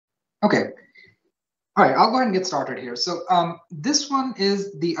Okay. All right, I'll go ahead and get started here. So this one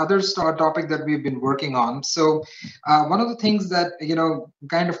is the other topic that we've been working on. So one of the things that,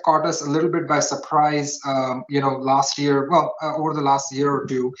 kind of caught us a little bit by surprise, last year, well, over the last year or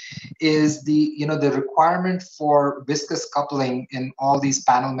two, is the requirement for viscous coupling in all these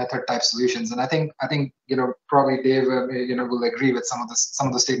panel method type solutions. And I think, probably Dave, will agree with some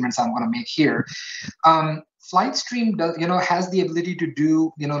of the statements I'm going to make here. FlightStream does, has the ability to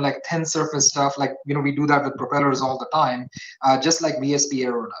do, like thin surface stuff. Like, we do that with propellers all the time, just like VSP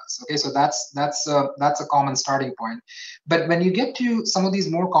Aero does. Okay, so that's a common starting point. But when you get to some of these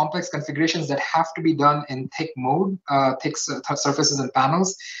more complex configurations that have to be done in thick mode, thick surfaces and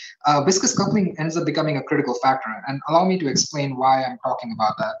panels, viscous coupling ends up becoming a critical factor. And allow me to explain why I'm talking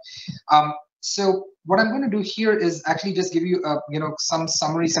about that. So what I'm going to do here is actually just give you some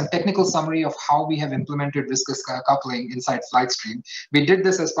technical summary of how we have implemented viscous coupling inside FlightStream. We did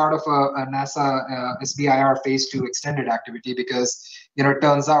this as part of a NASA SBIR phase 2 extended activity because it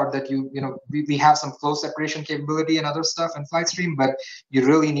turns out that we have some flow separation capability and other stuff in FlightStream, but you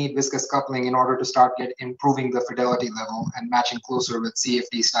really need viscous coupling in order to start improving the fidelity level and matching closer with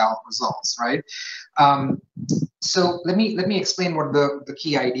CFD style results, right? So let me explain what the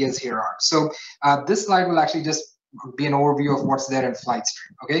key ideas here are. So this slide will actually just be an overview of what's there in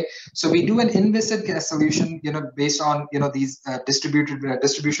FlightStream. Okay, so we do an inviscid solution, based on these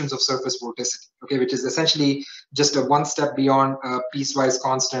distributions of surface vorticity. Okay, which is essentially just a one step beyond piecewise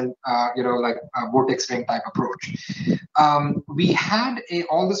constant, vortex ring type approach. We had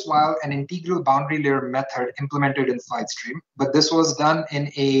all this while an integral boundary layer method implemented in FlightStream, but this was done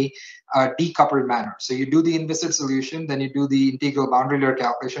in a decoupled manner. So you do the inviscid solution, then you do the integral boundary layer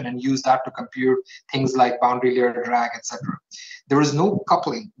calculation and use that to compute things like boundary layer drag, etc. There was no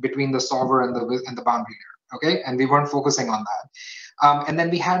coupling between the solver and the boundary layer. Okay, and we weren't focusing on that. And then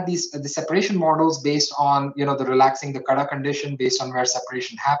we had the separation models based on the relaxing the Kada condition based on where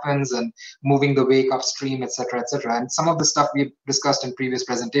separation happens and moving the wake upstream, etc., etc. And some of the stuff we've discussed in previous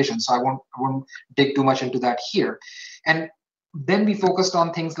presentations, so I won't dig too much into that here. And then we focused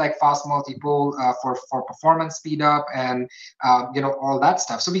on things like fast multipole for performance speed up and all that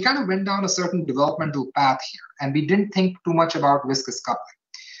stuff. So we kind of went down a certain developmental path here, and we didn't think too much about viscous coupling.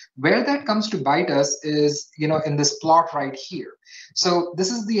 Where that comes to bite us is in this plot right here. So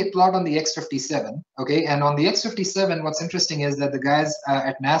this is the plot on the X57. Okay, and on the X57, what's interesting is that the guys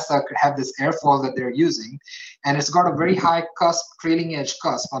at NASA have this airfoil that they're using, and it's got a very high cusp, trailing edge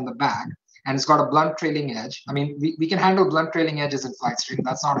cusp on the back. And it's got a blunt trailing edge. I mean, we can handle blunt trailing edges in FlightStream.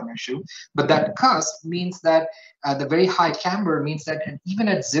 That's not an issue. But that cusp means that the very high camber means that even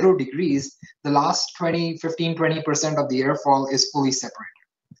at 0 degrees, the last 15, 20% of the airfoil is fully separated.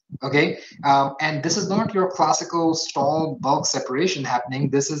 Okay, and this is not your classical stall bulk separation happening.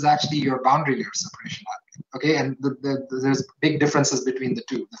 This is actually your boundary layer separation happening. Okay, and there's big differences between the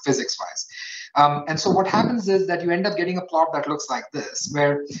two, the physics-wise. And so what happens is that you end up getting a plot that looks like this,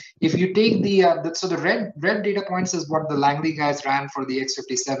 where if you take the red data points is what the Langley guys ran for the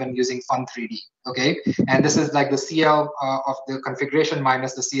X57 using Fun3D. Okay, and this is like the CL of the configuration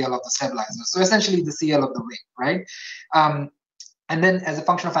minus the CL of the stabilizer. So essentially the CL of the wing, right? And then as a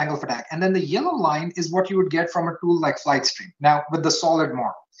function of angle of attack. And then the yellow line is what you would get from a tool like FlightStream, now with the solid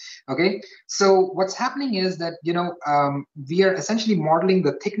model. Okay, so what's happening is that we are essentially modeling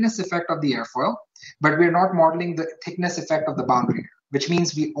the thickness effect of the airfoil, but we're not modeling the thickness effect of the boundary layer, which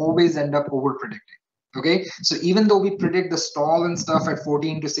means we always end up over predicting. Okay, so even though we predict the stall and stuff at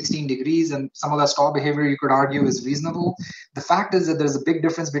 14 to 16 degrees, and some of that stall behavior you could argue is reasonable, the fact is that there's a big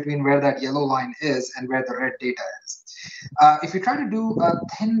difference between where that yellow line is and where the red data is. If you try to do a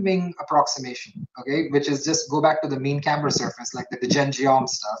thin wing approximation, okay, which is just go back to the mean camber surface, like the degen geom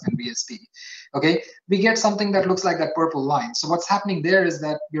stuff in VSP, okay, we get something that looks like that purple line. So what's happening there is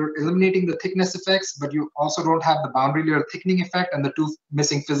that you're eliminating the thickness effects, but you also don't have the boundary layer thickening effect, and the two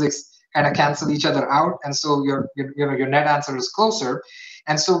missing physics kind of cancel each other out, and so your net answer is closer.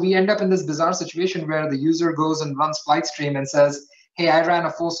 And so we end up in this bizarre situation where the user goes and runs FlightStream and says, hey, I ran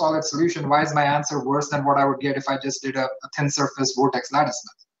a full solid solution. Why is my answer worse than what I would get if I just did a thin surface vortex lattice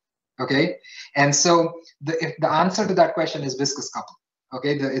method? Okay, and so the answer to that question is viscous coupling.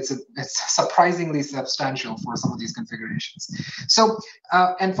 Okay, it's surprisingly substantial for some of these configurations. So,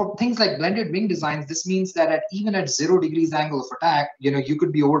 and for things like blended wing designs, this means that even at 0 degrees angle of attack, you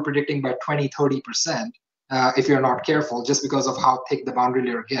could be over predicting by 20, 30%. If you're not careful, just because of how thick the boundary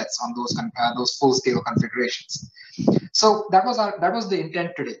layer gets on those full scale configurations. So that was the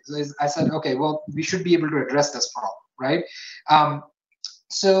intent today. So I said, okay, well, we should be able to address this problem, right?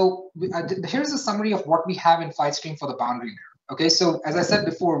 So here's a summary of what we have in FlightStream for the boundary layer. Okay, so as I said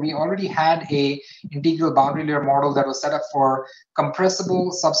before, we already had a integral boundary layer model that was set up for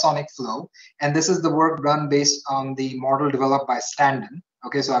compressible subsonic flow. And this is the work done based on the model developed by Standen.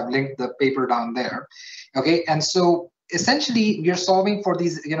 Okay, so I've linked the paper down there. Okay, and so essentially we're solving for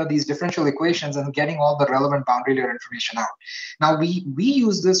these, these differential equations and getting all the relevant boundary layer information out. Now we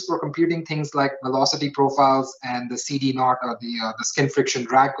use this for computing things like velocity profiles and the CD naught, or the skin friction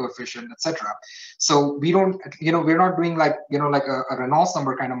drag coefficient, etc. So we don't, we're not doing like, like a Reynolds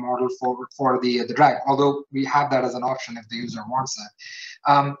number kind of model for the drag, although we have that as an option if the user wants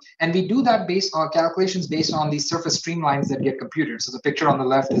it. And we do that based on calculations based on these surface streamlines that get computed. So the picture on the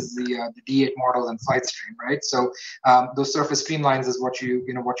left is the D8 model in FlightStream, right? So those surface streamlines is what you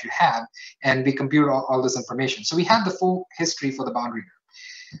have, and we compute all this information. So we have the full history for the boundary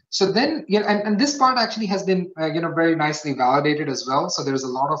layer. So then, and this part actually has been, very nicely validated as well. So there's a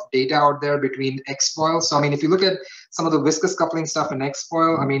lot of data out there between XFoil. So I mean, if you look at some of the viscous coupling stuff in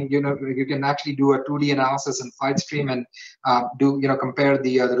XFoil, I mean, you can actually do a 2D analysis in FlightStream and compare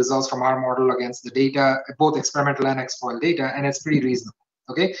the results from our model against the data, both experimental and XFoil data, and it's pretty reasonable.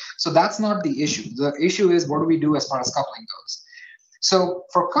 Okay, so that's not the issue. The issue is, what do we do as far as coupling goes? So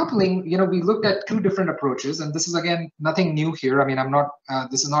for coupling, we looked at two different approaches, and this is again nothing new here. I mean,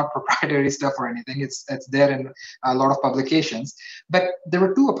 this is not proprietary stuff or anything. It's there in a lot of publications. But there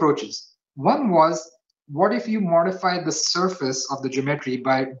were two approaches. One was, what if you modify the surface of the geometry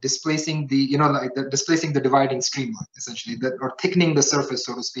by displacing the, displacing the dividing streamline, essentially, or thickening the surface,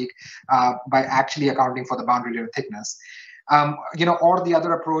 so to speak, by actually accounting for the boundary layer thickness. Or the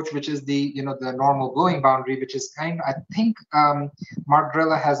other approach, which is the normal blowing boundary, which is I think Mark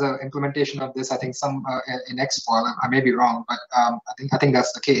Grella has an implementation of this. I think some in XFoil. I may be wrong, but I think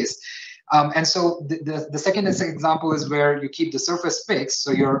that's the case. And so the second example is where you keep the surface fixed,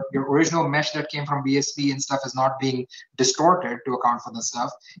 so your original mesh that came from VSP and stuff is not being distorted to account for the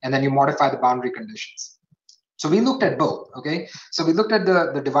stuff, and then you modify the boundary conditions. So we looked at both, okay? So we looked at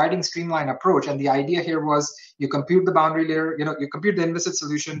the dividing streamline approach, and the idea here was you compute the boundary layer, you compute the inviscid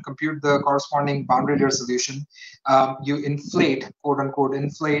solution, compute the corresponding boundary layer solution, you inflate, quote unquote,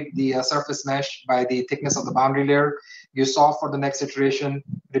 inflate the surface mesh by the thickness of the boundary layer, you solve for the next iteration,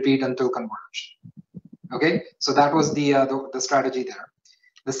 repeat until converged, okay? So that was the strategy there.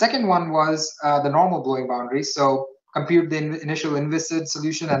 The second one was the normal blowing boundary. So compute the initial inviscid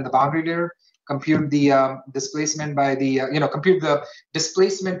solution and the boundary layer, compute the displacement by the, compute the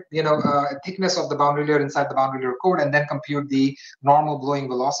displacement, thickness of the boundary layer inside the boundary layer code, and then compute the normal blowing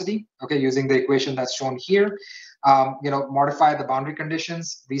velocity, okay, using the equation that's shown here. Modify the boundary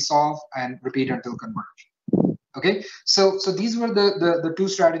conditions, resolve, and repeat until converge. Okay, so these were the two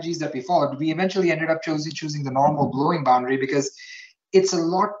strategies that we followed. We eventually ended up choosing the normal blowing boundary because it's a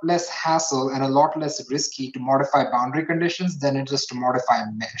lot less hassle and a lot less risky to modify boundary conditions than it is to modify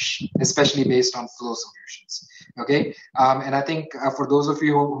mesh, especially based on flow solutions. Okay, and I think for those of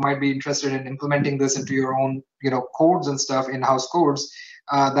you who might be interested in implementing this into your own, codes and stuff, in-house codes,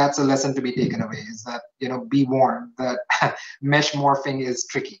 that's a lesson to be taken away. Is that be warned that mesh morphing is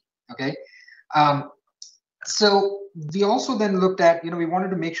tricky. Okay. So we also then looked at, we wanted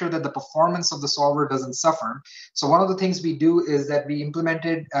to make sure that the performance of the solver doesn't suffer. So one of the things we do is that we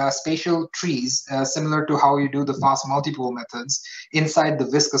implemented spatial trees, similar to how you do the fast multipole methods inside the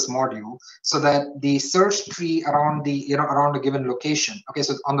Viscous module, so that the search tree around the, around a given location. Okay,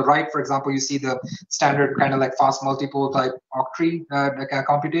 so on the right, for example, you see the standard kind of like fast multipole type octree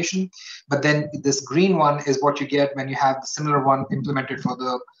computation, but then this green one is what you get when you have the similar one implemented for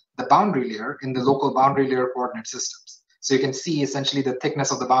the boundary layer in the local boundary layer coordinate systems. So you can see essentially the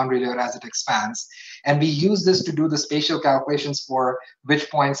thickness of the boundary layer as it expands. And we use this to do the spatial calculations for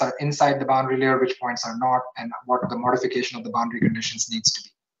which points are inside the boundary layer, which points are not, and what the modification of the boundary conditions needs to be.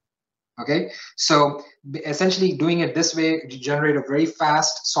 Okay, so essentially doing it this way, you generate a very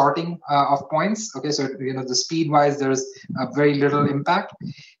fast sorting of points. Okay, so the speed wise, there's very little impact.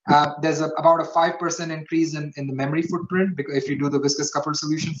 There's about a 5% increase in the memory footprint because if you do the viscous coupled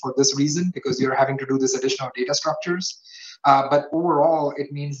solution for this reason, because you're having to do this additional data structures. But overall,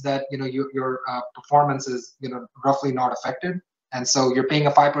 it means that your performance is roughly not affected, and so you're paying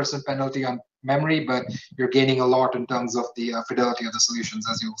a 5% penalty on memory, but you're gaining a lot in terms of the fidelity of the solutions,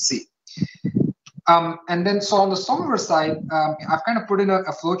 as you'll see. And then, so on the solver side, I've kind of put in a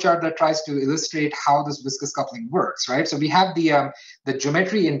flowchart that tries to illustrate how this viscous coupling works, right? So we have the the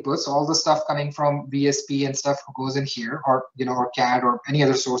geometry inputs, all the stuff coming from VSP and stuff goes in here, or or CAD or any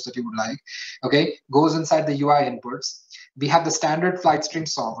other source that you would like. Okay, goes inside the UI inputs. We have the standard FlightStream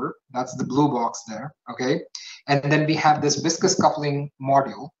solver. That's the blue box there. Okay, and then we have this viscous coupling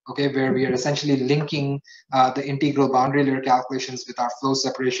module. Okay, where we are essentially linking the integral boundary layer calculations with our flow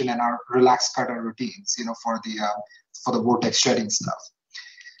separation and our relaxed cutter routines. For the vortex shedding stuff.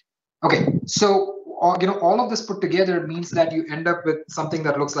 Okay, so all of this put together means that you end up with something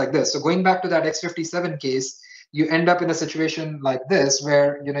that looks like this. So going back to that X57 case, you end up in a situation like this,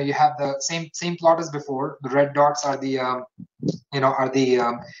 where you have the same plot as before. The red dots are the the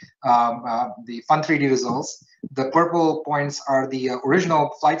Fun3D results. The purple points are the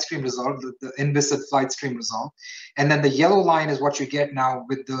original FlightStream result, the inviscid FlightStream result, and then the yellow line is what you get now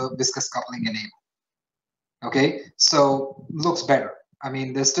with the viscous coupling enabled. Okay, so looks better. I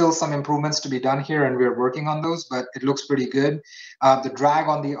mean, there's still some improvements to be done here, and we're working on those, but it looks pretty good. The drag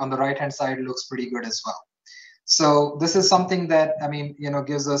on the right-hand side looks pretty good as well. So this is something that, I mean,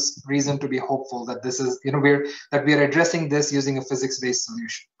 gives us reason to be hopeful that this is, that we are addressing this using a physics-based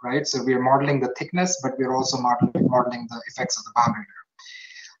solution, right? So we are modeling the thickness, but we're also modeling the effects of the boundary layer.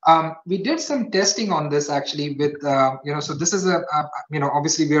 We did some testing on this actually with, so this is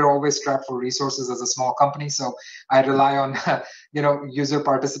obviously we are always strapped for resources as a small company. So I rely on, user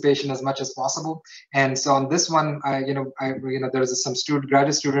participation as much as possible. And so on this one, there's some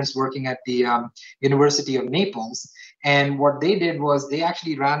graduate students working at the University of Naples. And what they did was they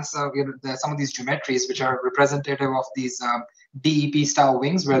actually ran some of these geometries, which are representative of these DEP style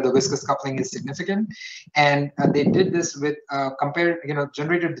wings where the viscous coupling is significant, and they did this with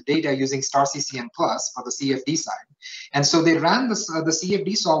generated the data using star CCM plus for the CFD side. And so they ran the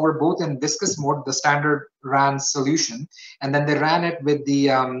CFD solver both in viscous mode, the standard RAN solution, and then they ran it with the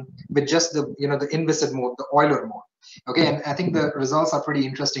with just the the inviscid mode, the Euler mode. Okay, and I think the results are pretty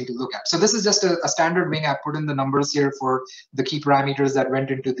interesting to look at. So this is just a standard wing. I put in the numbers here for the key parameters that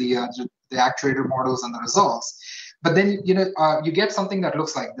went into the actuator models and the results. But then you get something that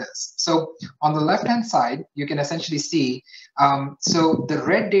looks like this. So on the left-hand side, you can essentially see, so the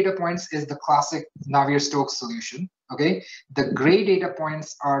red data points is the classic Navier-Stokes solution. Okay, the gray data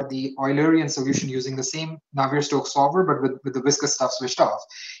points are the Eulerian solution using the same Navier-Stokes solver, but with the viscous stuff switched off.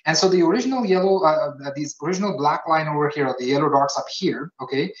 And so the original yellow, these original black line over here, or the yellow dots up here,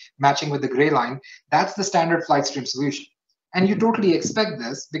 okay, matching with the gray line, that's the standard FlightStream solution. And you totally expect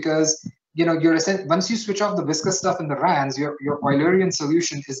this because once you switch off the viscous stuff in the RANs, your Eulerian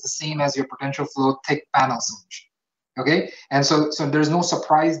solution is the same as your potential flow thick panel solution. Okay, and so there's no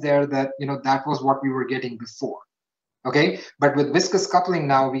surprise there that that was what we were getting before. Okay, but with viscous coupling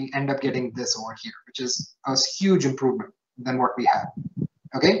now we end up getting this over here, which is a huge improvement than what we had.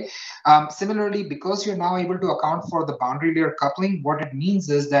 Okay, similarly, because you're now able to account for the boundary layer coupling, what it means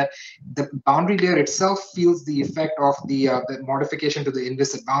is that the boundary layer itself feels the effect of the modification to the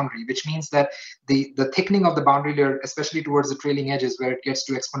inviscid boundary, which means that the thickening of the boundary layer, especially towards the trailing edges where it gets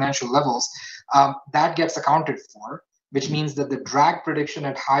to exponential levels, that gets accounted for, which means that the drag prediction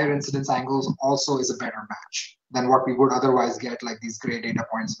at higher incidence angles also is a better match than what we would otherwise get, like these gray data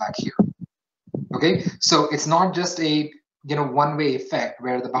points back here. Okay, so it's not just a one-way effect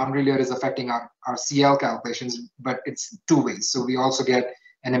where the boundary layer is affecting our CL calculations, but it's two ways. So we also get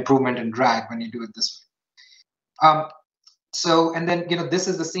an improvement in drag when you do it this way. So, and then, this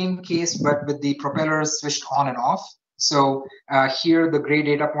is the same case, but with the propellers switched on and off. So here, the gray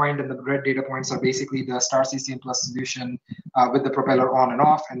data point and the red data points are basically the star CCM plus solution with the propeller on and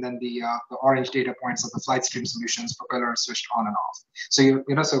off, and then the orange data points of the FlightStream solutions, propeller switched on and off. So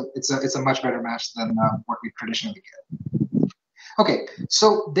so it's a much better match than what we traditionally get. Okay,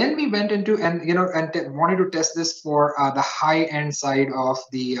 so then we went into and wanted to test this for the high end side of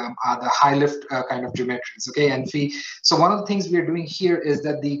the high lift kind of geometries. Okay, and so one of the things we are doing here is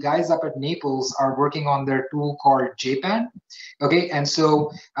that the guys up at Naples are working on their tool called JPAD. Okay, and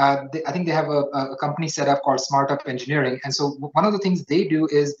so I think they have a company set up called Smart Up Engineering, and so one of the things they do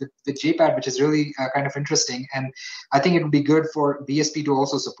is with JPAD, which is really kind of interesting, and I think it would be good for VSP to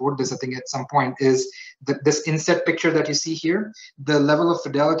also support this. I think at some point is this inset picture that you see here, the level of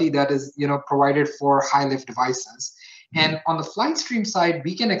fidelity that is provided for high lift devices. And on the FlightStream side,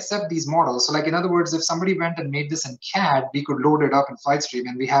 we can accept these models. So like, in other words, if somebody went and made this in CAD, we could load it up in FlightStream,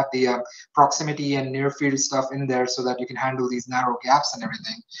 and we have the proximity and near field stuff in there so that you can handle these narrow gaps and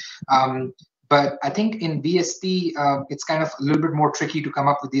everything. But I think in VSP, it's kind of a little bit more tricky to come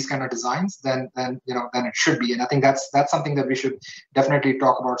up with these kind of designs than it should be. And I think that's something that we should definitely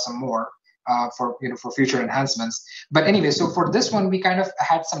talk about some more. for for future enhancements. But anyway, so for this one, we kind of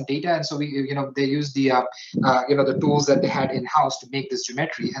had some data, and so they used the the tools that they had in house to make this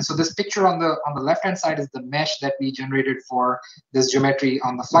geometry. And so this picture on the left hand side is the mesh that we generated for this geometry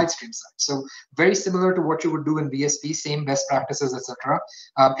on the FlightStream side. So very similar to what you would do in VSP, same best practices, etc.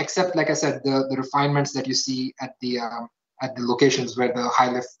 Except, like I said, the refinements that you see at the locations where the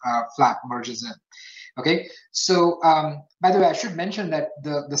high lift flap merges in. Okay, so by the way, I should mention that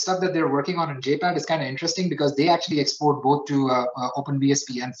the stuff that they're working on in JPAD is kind of interesting because they actually export both to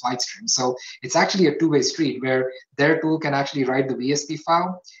OpenVSP and FlightStream. So it's actually a two-way street where their tool can actually write the VSP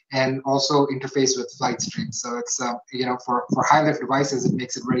file and also interface with FlightStream. So it's for high lift devices, it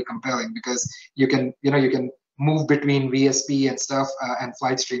makes it very compelling because you can move between VSP and stuff and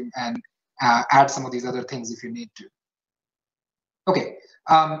FlightStream and add some of these other things if you need to. Okay.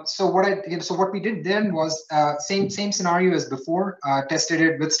 So what we did then was same scenario as before, tested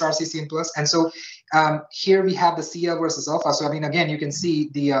it with star CCM+, and so here we have the CL versus alpha. So I mean, again, you can see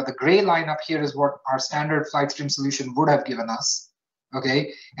the gray line up here is what our standard FlightStream solution would have given us,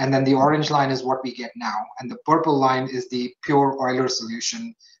 okay, and then the orange line is what we get now, and the purple line is the pure Euler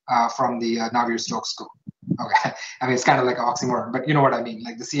solution from the Navier-Stokes code. Okay, I mean it's kind of like an oxymoron, but you know what I mean,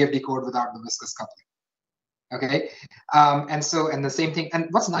 like the CFD code without the viscous coupling. Okay, and the same thing. And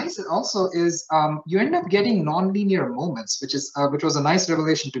what's nice also is you end up getting nonlinear moments, which was a nice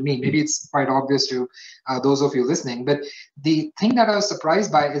revelation to me. Maybe it's quite obvious to those of you listening, but the thing that I was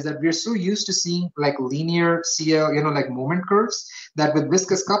surprised by is that we're so used to seeing like linear CL, like moment curves, that with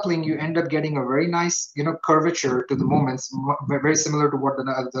viscous coupling you end up getting a very nice curvature to the moments, very similar to what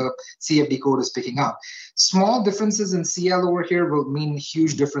the CFD code is picking up. Small differences in CL over here will mean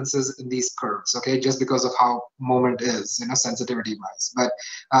huge differences in these curves, okay, just because of how moment is, sensitivity wise. But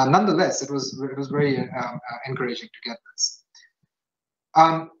nonetheless, it was very encouraging to get this.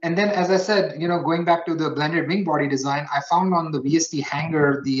 And then, as I said, going back to the blended wing body design, I found on the VSP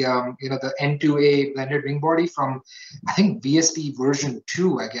hanger the the N2A blended wing body from, I think, VSP version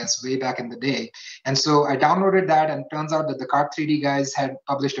 2, I guess, way back in the day. And so I downloaded that, and it turns out that the Cart3D guys had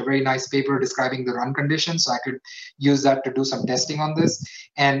published a very nice paper describing the run conditions, so I could use that to do some testing on this,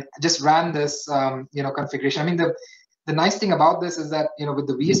 and just ran this configuration. I mean, the nice thing about this is that, with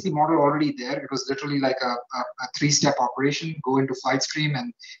the VSP model already there, it was literally like a 3-step operation, go into FlightStream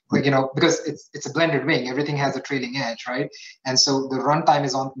and, because it's a blended wing, everything has a trailing edge, right? And so the runtime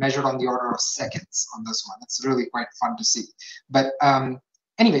is measured on the order of seconds on this one. It's really quite fun to see. But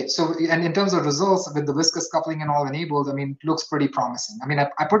anyway, so, and in terms of results with the viscous coupling and all enabled, I mean, it looks pretty promising. I mean,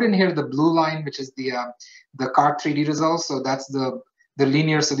 I put in here the blue line, which is the Cart3D results. So that's the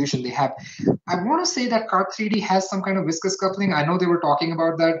linear solution they have. I want to say that Cart3D has some kind of viscous coupling. I know they were talking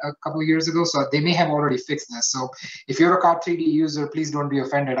about that a couple of years ago, so they may have already fixed this. So if you're a Cart3D user, please don't be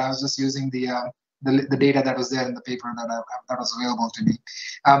offended. I was just using the data that was there in the paper that was available to me.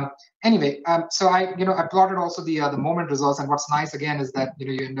 Anyway, so I plotted also the moment results, and what's nice again is that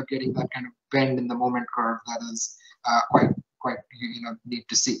you end up getting that kind of bend in the moment curve that is quite neat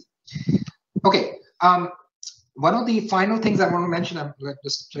to see. Okay. One of the final things I want to mention, I'm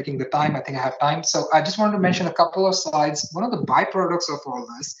just checking the time, I think I have time. So I just wanted to mention a couple of slides. One of the byproducts of all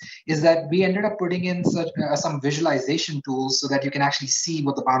this is that we ended up putting in some visualization tools so that you can actually see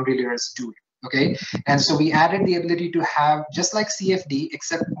what the boundary layer is doing. Okay, and so we added the ability to have, just like CFD,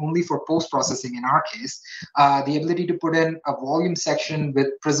 except only for post-processing in our case, the ability to put in a volume section with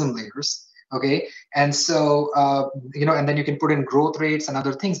prism layers. Okay, and so and then you can put in growth rates and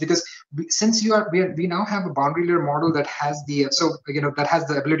other things, because since we now have a boundary layer model that has the that has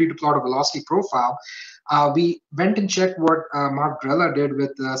the ability to plot a velocity profile. We went and checked what Mark Grella did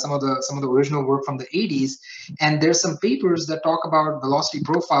with some of the original work from the 80s, and there's some papers that talk about velocity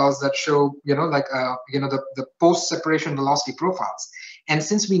profiles that show the post separation velocity profiles. And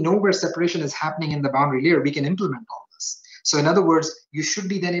since we know where separation is happening in the boundary layer, we can implement all this. So in other words, you should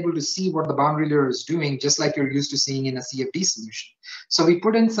be then able to see what the boundary layer is doing, just like you're used to seeing in a CFD solution. So we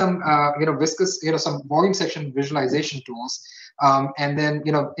put in some, viscous, some volume section visualization tools. And then,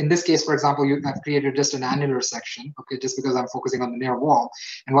 in this case, for example, I've created just an annular section, okay, just because I'm focusing on the near wall.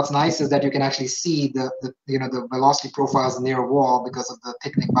 And what's nice is that you can actually see the velocity profiles near wall because of the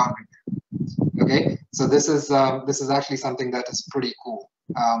thickening boundary layer. Okay, so this is actually something that is pretty cool.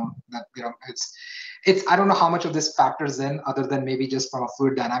 That it's I don't know how much of this factors in, other than maybe just from a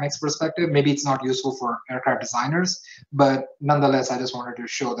fluid dynamics perspective. Maybe it's not useful for aircraft designers, but nonetheless, I just wanted to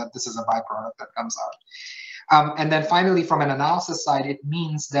show that this is a byproduct that comes out. And then finally, from an analysis side, it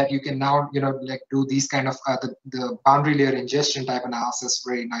means that you can now, like do these kind of the boundary layer ingestion type analysis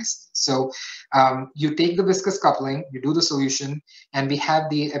very nicely. So you take the viscous coupling, you do the solution, and we have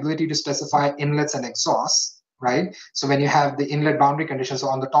the ability to specify inlets and exhausts. Right. So when you have the inlet boundary conditions, so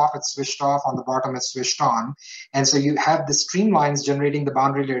on the top it's switched off, on the bottom it's switched on. And so you have the streamlines generating the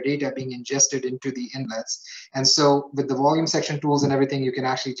boundary layer data being ingested into the inlets. And so with the volume section tools and everything, you can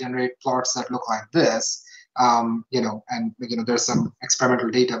actually generate plots that look like this. And there's some experimental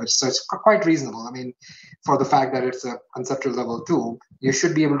data, so it's quite reasonable. I mean, for the fact that it's a conceptual level tool, you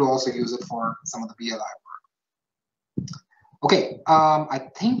should be able to also use it for some of the BLI work. Okay,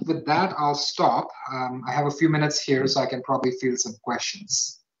 I think with that, I'll stop. I have a few minutes here, so I can probably field some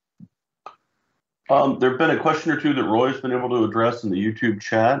questions. There have been a question or two that Roy's been able to address in the YouTube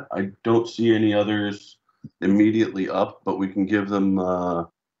chat. I don't see any others immediately up, but we can give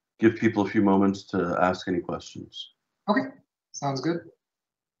people a few moments to ask any questions. Okay, sounds good.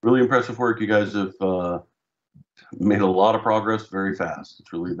 Really impressive work. You guys have made a lot of progress very fast.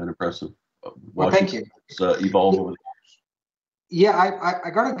 It's really been impressive. Well, thank you. Evolve over the Yeah, I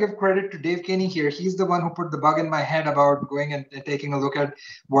got to give credit to Dave Kinney here. He's the one who put the bug in my head about going and taking a look at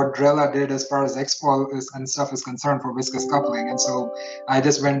what Drella did as far as exfoil and stuff is concerned for viscous coupling. And so I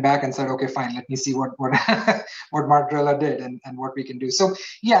just went back and said, okay, fine, let me see what what Mark Drella did and what we can do. So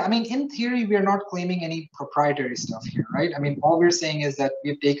yeah, I mean, in theory, we are not claiming any proprietary stuff here, right? I mean, all we're saying is that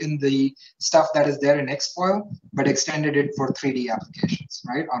we've taken the stuff that is there in exfoil, but extended it for 3D applications,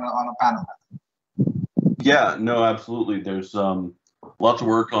 right, on a panel method. Yeah, no, absolutely. There's lots of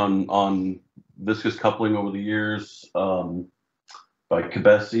work on viscous coupling over the years by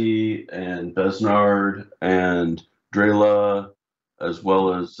Cabesi and Besnard and Drella, as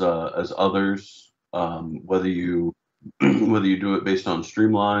well as others. Whether you do it based on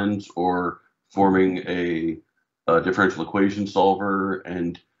streamlines or forming a differential equation solver,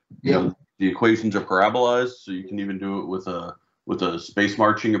 and you know the equations are parabolized, so you can even do it with a space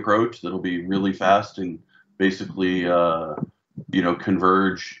marching approach that'll be really fast and basically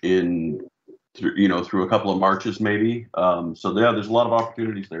converge through a couple of marches maybe. So yeah, there's a lot of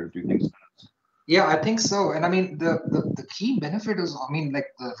opportunities there to do things fast. Yeah, I think so. And I mean, the key benefit is, I mean, like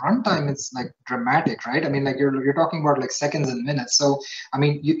the runtime is like dramatic, right? I mean, like you're talking about like seconds and minutes. So I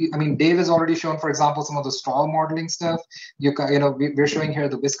mean, Dave has already shown, for example, some of the stall modeling stuff. We're showing here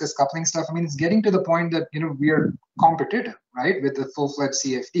the viscous coupling stuff. I mean, it's getting to the point that we are competitive, right, with the full-fledged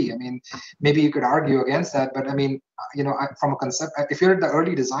CFD. I mean, maybe you could argue against that, but I mean, from a concept, if you're at the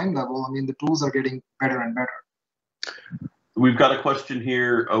early design level, I mean, the tools are getting better and better. We've got a question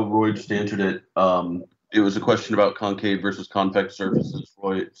here. Oh, Roy just answered it. It was a question about concave versus convex surfaces.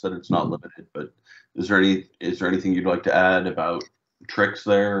 Roy said it's not limited, but is there anything you'd like to add about tricks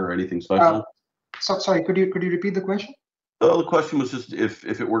there or anything special? Sorry, could you repeat the question? Well, the question was just if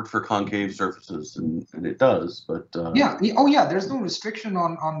it worked for concave surfaces, and it does, but yeah. Oh yeah, there's no restriction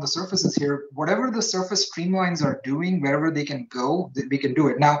on the surfaces here. Whatever the surface streamlines are doing, wherever they can go, we can do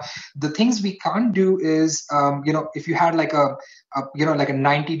it. Now, the things we can't do is, if you had like a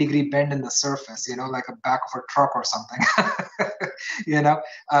 90-degree bend in the surface, like a back of a truck or something,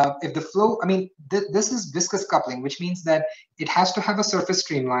 if the flow, I mean, this is viscous coupling, which means that it has to have a surface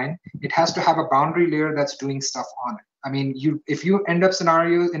streamline. It has to have a boundary layer that's doing stuff on it. I mean, if you end up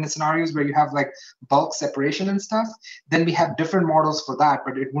scenarios where you have like bulk separation and stuff, then we have different models for that,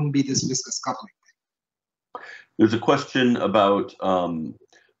 but it wouldn't be this viscous coupling. There's a question about,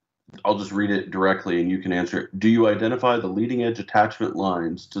 I'll just read it directly and you can answer it. Do you identify the leading edge attachment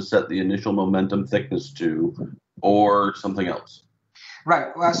lines to set the initial momentum thickness to, or something else?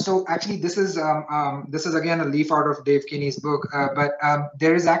 Right. So actually, this is again a leaf out of Dave Kinney's book, but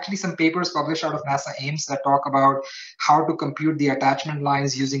there is actually some papers published out of NASA Ames that talk about how to compute the attachment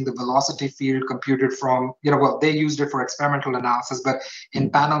lines using the velocity field computed from, they used it for experimental analysis, but in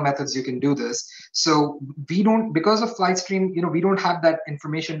panel methods you can do this. So we don't, because of FlightStream, we don't have that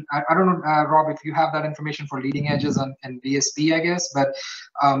information. I don't know, Rob, if you have that information for leading edges and VSP, I guess, but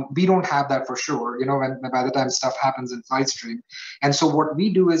we don't have that for sure. By the time stuff happens in FlightStream, and so what we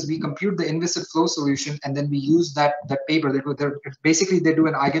do is we compute the inviscid flow solution, and then we use that paper. Basically, they do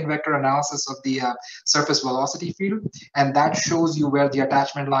an eigenvector analysis of the surface velocity field, and that shows you where the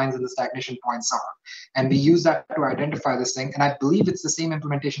attachment lines and the stagnation points are. And we use that to identify this thing. And I believe it's the same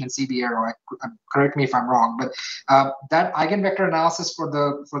implementation in CB Aero. Correct me if I'm wrong, but that eigenvector analysis for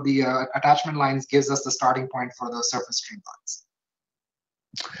the attachment lines gives us the starting point for the surface streamlines.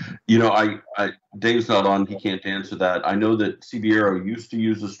 Dave's not on, he can't answer that. I know that CB Aero used to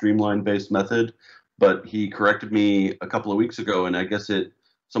use a streamline-based method, but he corrected me a couple of weeks ago, and I guess it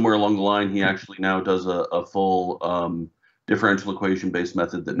somewhere along the line, he actually now does a full differential equation based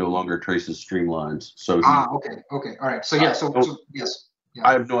method that no longer traces streamlines. So okay, all right. So yeah, so yes, yeah.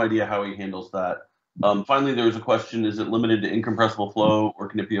 I have no idea how he handles that. Finally, there was a question: is it limited to incompressible flow, or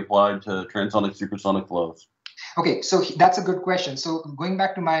can it be applied to transonic, supersonic flows? Okay, so that's a good question. So going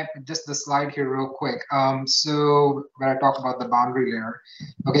back to my just the slide here real quick. So where I talk about the boundary layer.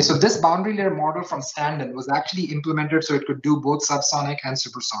 Okay, so this boundary layer model from Standen was actually implemented so it could do both subsonic and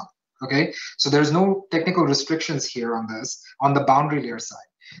supersonic. Okay, so there's no technical restrictions here on this on the boundary layer side.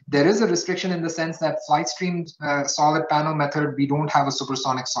 There is a restriction in the sense that FlightStream solid panel method, we don't have a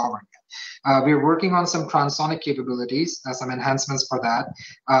supersonic solver yet. We're working on some transonic capabilities, some enhancements for that.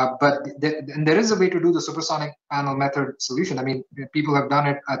 But there is a way to do the supersonic panel method solution. I mean, people have done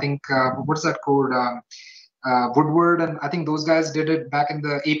it. I think, what's that called? Woodward, and I think those guys did it back in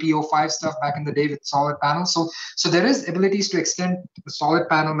the APO5 stuff back in the day with solid panels. So there is abilities to extend the solid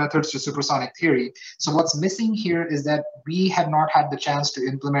panel methods to supersonic theory. So what's missing here is that we have not had the chance to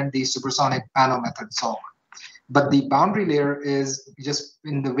implement the supersonic panel method solver. But the boundary layer is just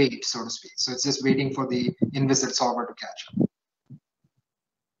in the wait, so to speak. So it's just waiting for the inviscid solver to catch up.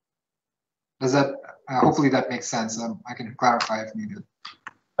 Does that, hopefully that makes sense. I can clarify if needed.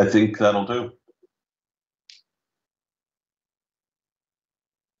 I think that'll do.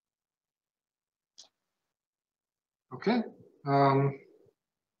 Okay. I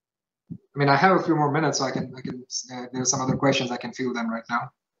mean, I have a few more minutes, so I can. There's some other questions. I can field them right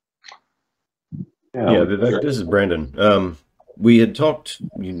now. Yeah, Vivek, this is Brandon. We had talked,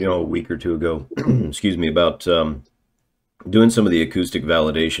 a week or two ago, excuse me, about doing some of the acoustic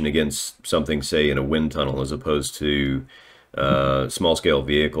validation against something, say, in a wind tunnel, as opposed to small-scale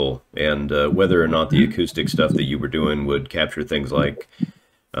vehicle, and whether or not the acoustic stuff that you were doing would capture things like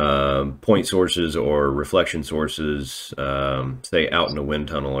point sources or reflection sources, say out in a wind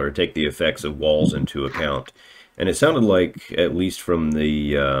tunnel, or take the effects of walls into account. And it sounded like, at least from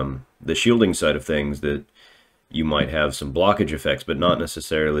the shielding side of things, that you might have some blockage effects, but not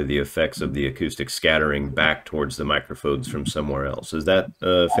necessarily the effects of the acoustic scattering back towards the microphones from somewhere else. Is that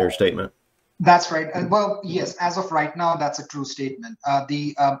a fair statement? That's right. Well, yes, as of right now, that's a true statement.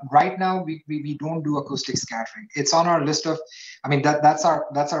 Right now, we don't do acoustic scattering. It's on our list of, I mean, that's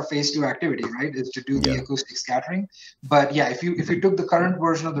our phase 2 activity, right? Is to do the acoustic scattering. But yeah, if you took the current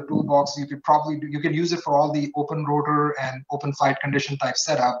version of the toolbox, you could probably you can use it for all the open rotor and open flight condition type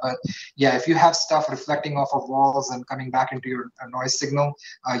setup. But yeah, if you have stuff reflecting off of walls and coming back into your noise signal,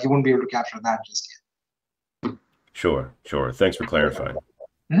 you won't be able to capture that just yet. Sure. Thanks for clarifying.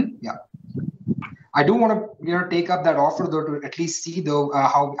 Yeah. I do want to take up that offer though to at least see though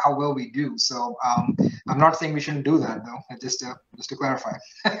how well we do. So I'm not saying we shouldn't do that though. Just to clarify.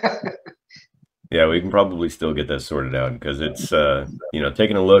 Yeah, we can probably still get that sorted out because it's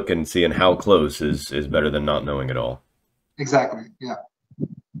taking a look and seeing how close is better than not knowing at all. Exactly. Yeah.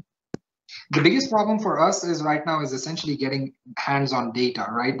 The biggest problem for us is right now is essentially getting hands-on data,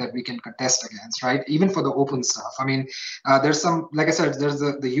 right, that we can contest against, right, even for the open stuff. I mean, there's some, like I said, there's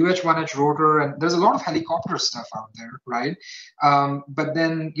the UH-1H rotor, and there's a lot of helicopter stuff out there, right? But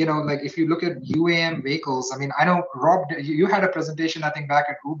then, like if you look at UAM vehicles, I mean, I know, Rob, you had a presentation, I think, back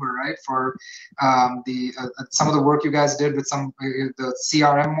at Uber, right, for some of the work you guys did with some the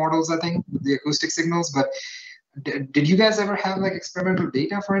CRM models, I think, the acoustic signals. But did you guys ever have like experimental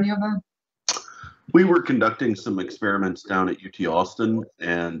data for any of that? We were conducting some experiments down at UT Austin,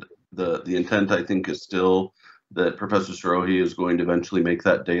 and the intent, I think, is still that Professor Sorohi is going to eventually make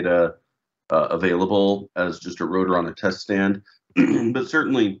that data available as just a rotor on a test stand. But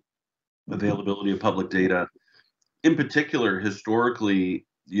certainly availability of public data, in particular, historically,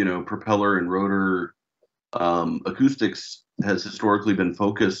 propeller and rotor acoustics has historically been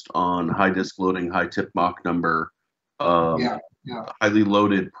focused on high disk loading, high tip Mach number, highly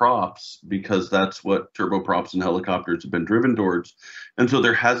loaded props, because that's what turboprops and helicopters have been driven towards. And so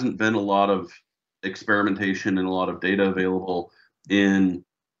there hasn't been a lot of experimentation and a lot of data available in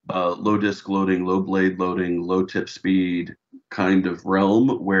low disk loading, low blade loading, low tip speed kind of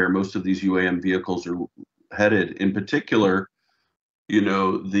realm where most of these UAM vehicles are headed. In particular,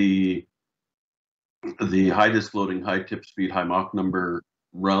 the high disk loading, high tip speed, high Mach number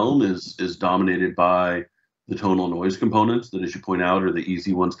realm is dominated by the tonal noise components that, as you point out, are the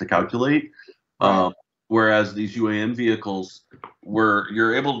easy ones to calculate. Right. Whereas these UAM vehicles, where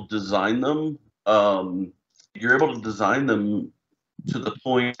you're able to design them, to the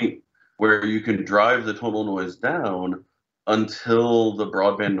point where you can drive the tonal noise down until the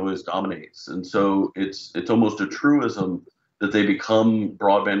broadband noise dominates. And so it's almost a truism that they become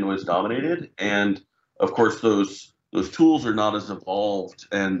broadband noise dominated. And of course, those those tools are not as evolved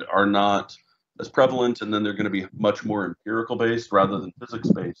and are not as prevalent, and then they're going to be much more empirical based rather than physics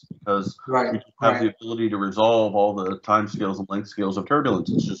based, because we just have the ability to resolve all the time scales and length scales of turbulence.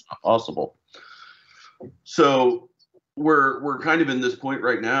 It's just not possible. So we're kind of in this point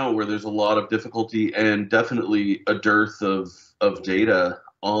right now where there's a lot of difficulty and definitely a dearth of data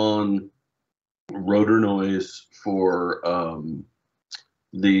on rotor noise for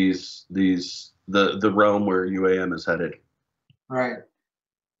the realm where UAM is headed. Right.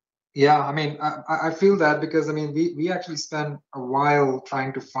 Yeah, I mean, I feel that because, I mean, we actually spent a while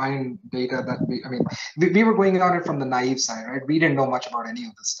trying to find data that we were going on it from the naive side, right? We didn't know much about any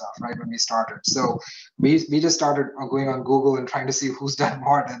of this stuff, right, when we started. So we just started going on Google and trying to see who's done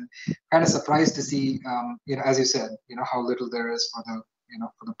what, and kind of surprised to see, you know, as you said, you know, how little there is for the, you know,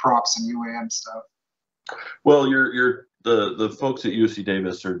 for the props and UAM stuff. Well, the folks at UC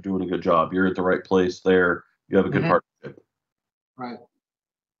Davis are doing a good job. You're at the right place there. You have a good partnership. Right.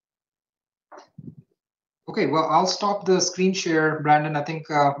 Okay, well, I'll stop the screen share, Brandon. I think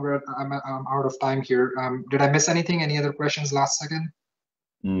I'm out of time here. Did I miss anything? Any other questions last second?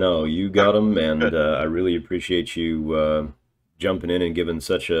 No, you got them, and I really appreciate you jumping in and giving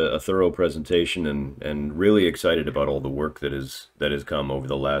such a thorough presentation, and really excited about all the work that has come over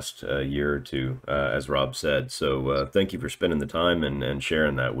the last year or two, as Rob said. So thank you for spending the time and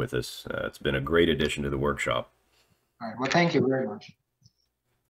sharing that with us. It's been a great addition to the workshop. All right. Well, thank you very much.